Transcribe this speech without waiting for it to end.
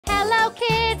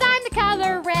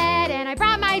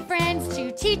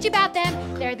teach you about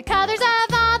them. They're the colors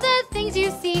of all the things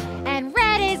you see. And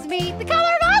red is me, the color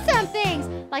of awesome things,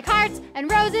 like hearts and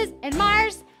roses and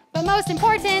Mars. But most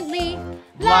importantly,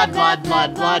 blood, blood,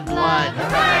 blood, blood, blood.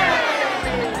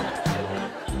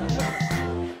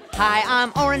 Hi,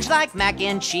 I'm orange like mac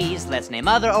and cheese. Let's name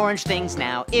other orange things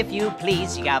now, if you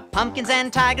please. You got pumpkins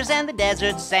and tigers and the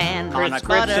desert sand. On a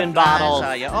Crimson bottle.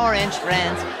 Are your orange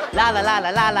friends. La la la la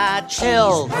la la.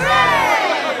 Chill.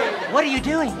 What are you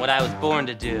doing? What I was born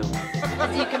to do.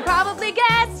 As you can probably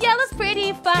guess, yellow's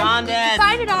pretty fun. Jaundice. You can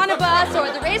find it on a bus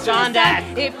or the race from the sun.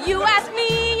 Jaundice. If you ask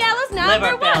me, yellow's number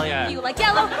Liver one. failure. If you like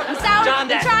yellow and sour, then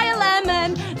Jaundice. try a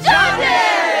lemon.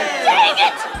 Jaundice! Dang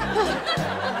it!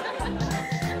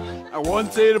 I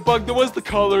once ate a bug that was the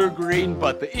color green,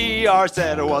 but the ER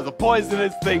said it was a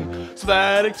poisonous thing. So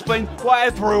that explains why I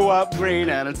threw up green,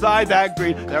 and inside that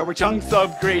green there were chunks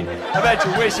of green. I bet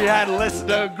you wish you had listened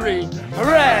to green.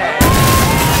 Hooray!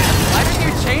 Why didn't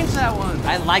you change that one?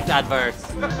 I like that verse.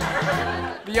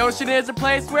 The ocean is a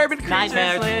place where creatures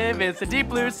Nightmares. live. It's a deep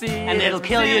blue sea. And it'll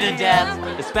kill you to death,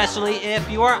 especially if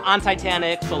you are on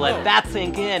Titanic, so let that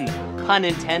sink in. Pun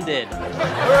intended.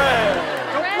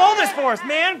 Hooray! Blow this for us,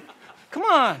 man! Come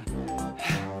on!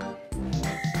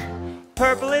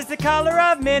 Purple is the color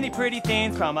of many pretty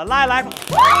things, from a lilac.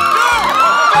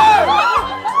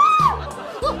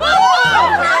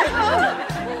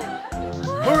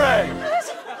 Hooray!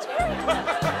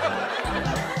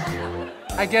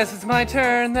 I guess it's my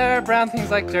turn. There are brown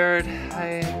things like dirt.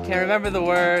 I can't remember the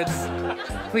words.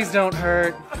 Please don't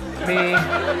hurt me.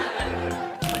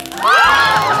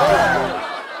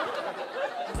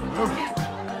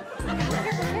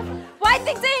 White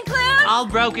things include All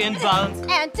broken bones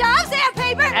and Dove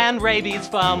sandpaper. and rabies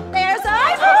foam. There's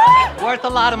ivory. Worth a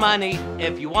lot of money.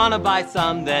 If you want to buy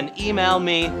some, then email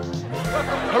me.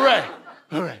 Hooray!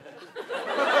 Hooray!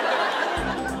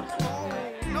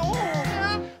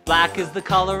 Black is the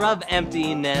color of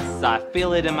emptiness. I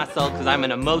feel it in my soul because I'm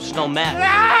an emotional mess.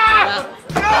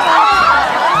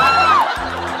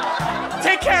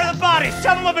 Take care of the body,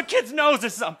 shove them up a kid's nose or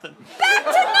something. Back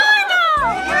to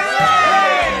normal.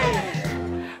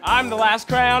 I'm the last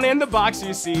crayon in the box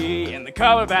you see, and the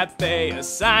color that they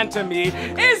assigned to me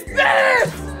is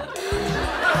this!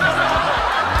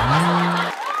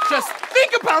 Just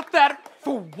think about that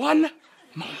for one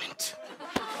moment.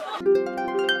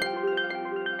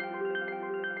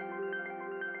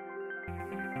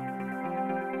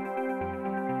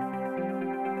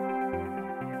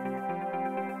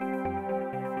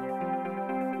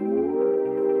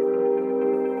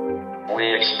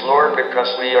 We explore because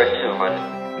we are human,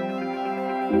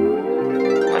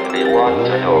 and we want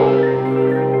to know.